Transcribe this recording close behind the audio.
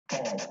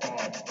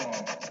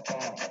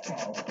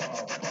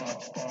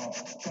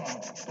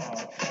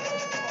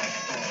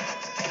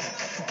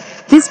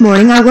This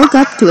morning I woke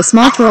up to a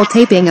small troll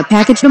taping a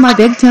package to my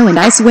big toe, and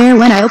I swear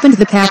when I opened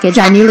the package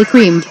I nearly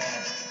screamed.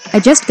 I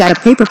just got a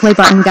paper play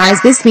button,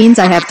 guys. This means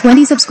I have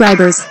 20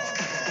 subscribers.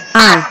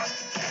 I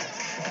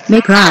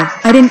may cry.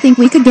 I didn't think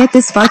we could get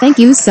this far. Thank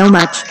you so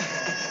much.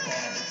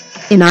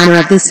 In honor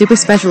of this super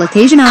special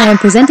occasion, I am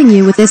presenting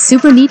you with this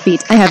super neat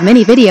beat. I have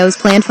many videos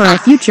planned for our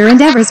future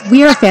endeavors.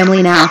 We are a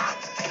family now.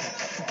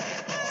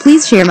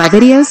 Please share my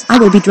videos. I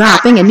will be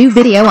dropping a new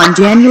video on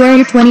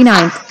January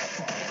 29th.